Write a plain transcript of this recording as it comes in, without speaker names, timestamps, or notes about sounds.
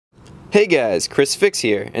Hey guys, Chris Fix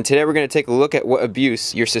here, and today we're going to take a look at what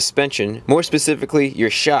abuse your suspension, more specifically your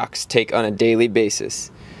shocks, take on a daily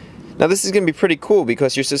basis. Now this is going to be pretty cool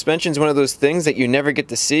because your suspension is one of those things that you never get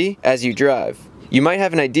to see as you drive. You might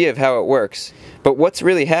have an idea of how it works, but what's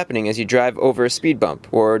really happening as you drive over a speed bump,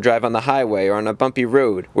 or drive on the highway, or on a bumpy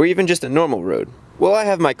road, or even just a normal road? Well, I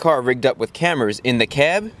have my car rigged up with cameras in the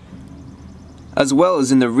cab, as well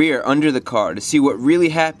as in the rear under the car to see what really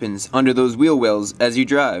happens under those wheel wells as you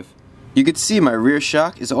drive. You can see my rear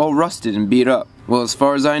shock is all rusted and beat up. Well, as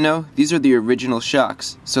far as I know, these are the original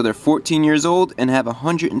shocks, so they're 14 years old and have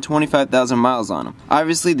 125,000 miles on them.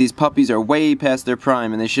 Obviously, these puppies are way past their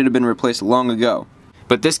prime and they should have been replaced long ago.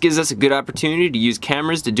 But this gives us a good opportunity to use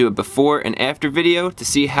cameras to do a before and after video to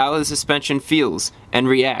see how the suspension feels and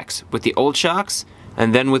reacts with the old shocks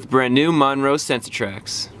and then with brand new Monroe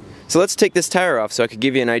Sensatrax. So let's take this tire off so I could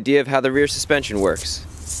give you an idea of how the rear suspension works.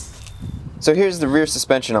 So here's the rear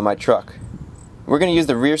suspension on my truck. We're going to use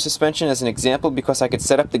the rear suspension as an example because I could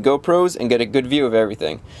set up the GoPros and get a good view of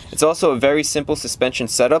everything. It's also a very simple suspension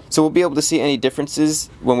setup, so we'll be able to see any differences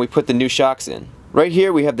when we put the new shocks in. Right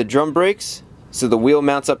here we have the drum brakes, so the wheel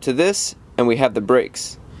mounts up to this, and we have the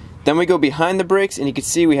brakes. Then we go behind the brakes and you can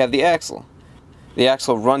see we have the axle. The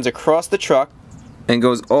axle runs across the truck and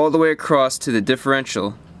goes all the way across to the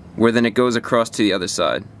differential, where then it goes across to the other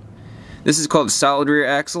side. This is called a solid rear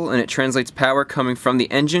axle, and it translates power coming from the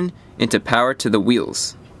engine into power to the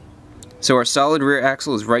wheels. So our solid rear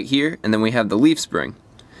axle is right here, and then we have the leaf spring.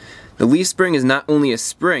 The leaf spring is not only a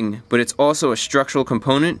spring, but it's also a structural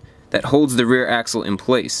component that holds the rear axle in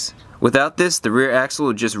place. Without this, the rear axle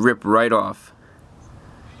would just rip right off.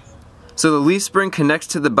 So the leaf spring connects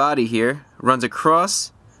to the body here, runs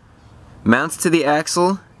across, mounts to the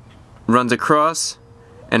axle, runs across,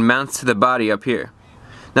 and mounts to the body up here.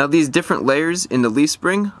 Now these different layers in the leaf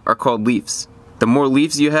spring are called leafs. The more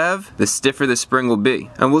leaves you have, the stiffer the spring will be.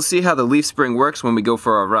 And we'll see how the leaf spring works when we go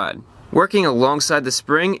for our ride. Working alongside the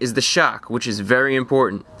spring is the shock, which is very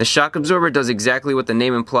important. The shock absorber does exactly what the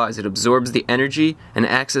name implies. It absorbs the energy and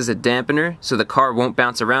acts as a dampener so the car won't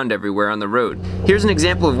bounce around everywhere on the road. Here's an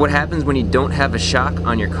example of what happens when you don't have a shock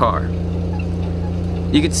on your car.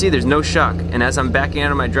 You can see there's no shock, and as I'm backing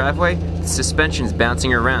out of my driveway, the suspension's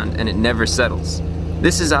bouncing around and it never settles.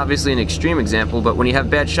 This is obviously an extreme example, but when you have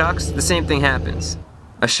bad shocks, the same thing happens.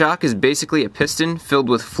 A shock is basically a piston filled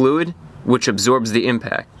with fluid which absorbs the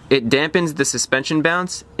impact. It dampens the suspension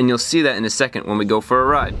bounce, and you'll see that in a second when we go for a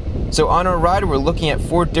ride. So on our ride, we're looking at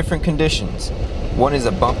 4 different conditions. 1 is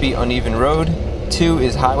a bumpy, uneven road, 2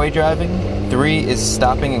 is highway driving, 3 is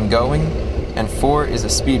stopping and going, and 4 is a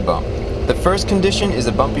speed bump. The first condition is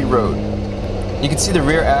a bumpy road. You can see the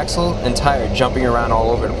rear axle and tire jumping around all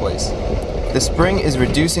over the place. The spring is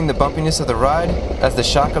reducing the bumpiness of the ride as the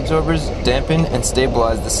shock absorbers dampen and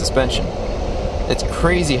stabilize the suspension. It's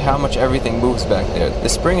crazy how much everything moves back there. The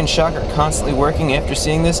spring and shock are constantly working. After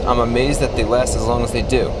seeing this, I'm amazed that they last as long as they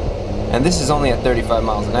do. And this is only at 35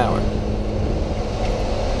 miles an hour.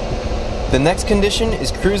 The next condition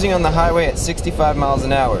is cruising on the highway at 65 miles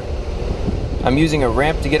an hour. I'm using a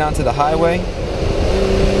ramp to get onto the highway.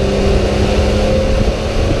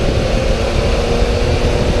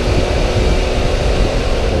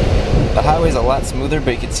 The highway's a lot smoother,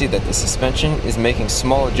 but you can see that the suspension is making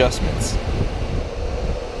small adjustments.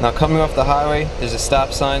 Now coming off the highway, there's a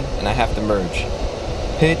stop sign and I have to merge.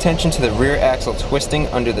 Pay attention to the rear axle twisting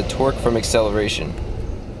under the torque from acceleration.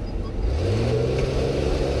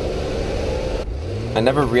 I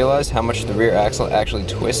never realized how much the rear axle actually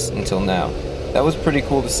twists until now. That was pretty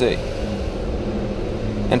cool to see.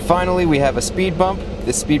 And finally, we have a speed bump.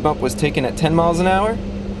 This speed bump was taken at 10 miles an hour.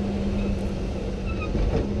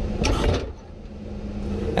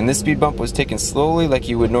 And this speed bump was taken slowly like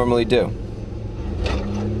you would normally do.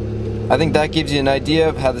 I think that gives you an idea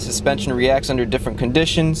of how the suspension reacts under different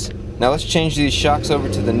conditions. Now let's change these shocks over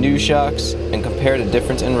to the new shocks and compare the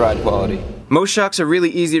difference in ride quality. Most shocks are really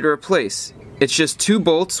easy to replace. It's just 2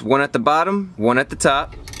 bolts, one at the bottom, one at the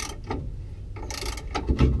top.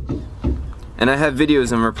 And I have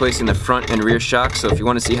videos on replacing the front and rear shocks, so if you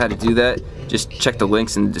want to see how to do that, just check the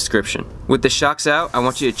links in the description. With the shocks out, I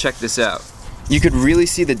want you to check this out. You could really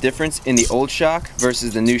see the difference in the old shock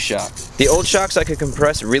versus the new shock. The old shocks I could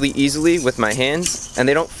compress really easily with my hands, and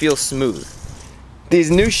they don't feel smooth.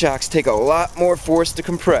 These new shocks take a lot more force to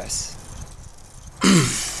compress.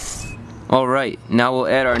 Alright, now we'll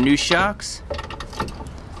add our new shocks.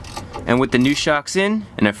 And with the new shocks in,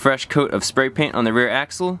 and a fresh coat of spray paint on the rear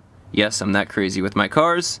axle, yes, I'm that crazy with my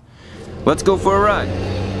cars, let's go for a ride.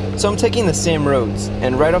 So I'm taking the same roads,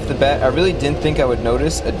 and right off the bat I really didn't think I would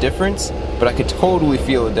notice a difference, but I could totally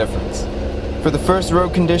feel a difference. For the first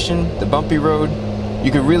road condition, the bumpy road,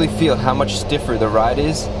 you can really feel how much stiffer the ride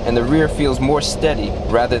is, and the rear feels more steady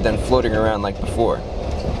rather than floating around like before.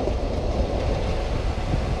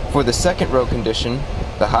 For the second road condition,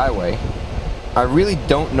 the highway, I really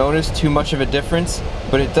don't notice too much of a difference,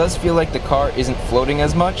 but it does feel like the car isn't floating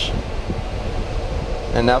as much.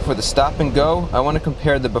 And now for the stop and go, I want to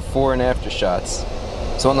compare the before and after shots.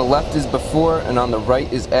 So on the left is before and on the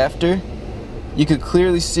right is after. You could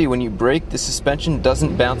clearly see when you brake, the suspension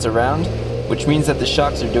doesn't bounce around, which means that the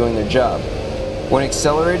shocks are doing their job. When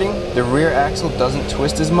accelerating, the rear axle doesn't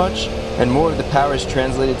twist as much, and more of the power is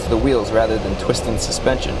translated to the wheels rather than twisting the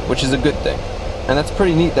suspension, which is a good thing. And that's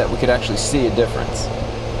pretty neat that we could actually see a difference.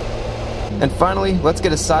 And finally, let's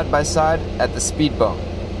get a side-by-side at the speed bump.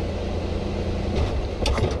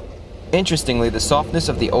 Interestingly, the softness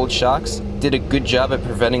of the old shocks did a good job at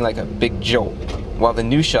preventing like a big jolt, while the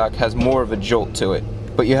new shock has more of a jolt to it.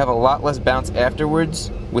 But you have a lot less bounce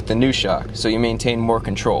afterwards with the new shock, so you maintain more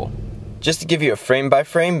control. Just to give you a frame by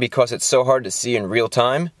frame, because it's so hard to see in real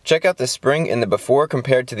time, check out the spring in the before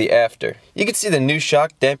compared to the after. You can see the new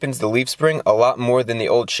shock dampens the leaf spring a lot more than the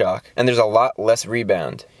old shock, and there's a lot less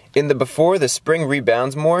rebound. In the before, the spring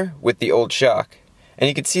rebounds more with the old shock. And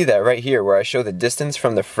you can see that right here where I show the distance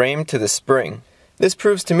from the frame to the spring. This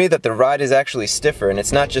proves to me that the ride is actually stiffer and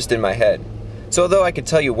it's not just in my head. So although I could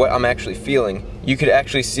tell you what I'm actually feeling, you could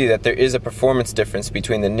actually see that there is a performance difference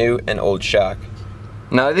between the new and old shock.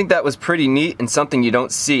 Now I think that was pretty neat and something you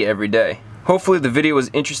don't see every day. Hopefully the video was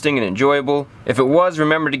interesting and enjoyable. If it was,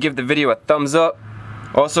 remember to give the video a thumbs up.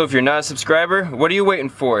 Also, if you're not a subscriber, what are you waiting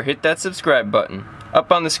for? Hit that subscribe button. Up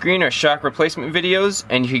on the screen are shock replacement videos,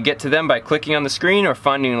 and you can get to them by clicking on the screen or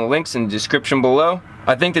finding the links in the description below.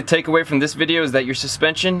 I think the takeaway from this video is that your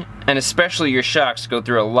suspension, and especially your shocks, go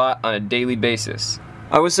through a lot on a daily basis.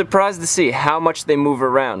 I was surprised to see how much they move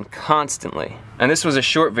around constantly. And this was a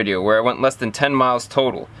short video where I went less than 10 miles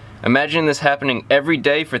total. Imagine this happening every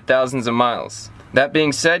day for thousands of miles. That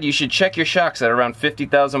being said, you should check your shocks at around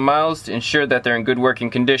 50,000 miles to ensure that they're in good working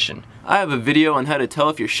condition. I have a video on how to tell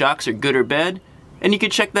if your shocks are good or bad, and you can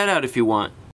check that out if you want.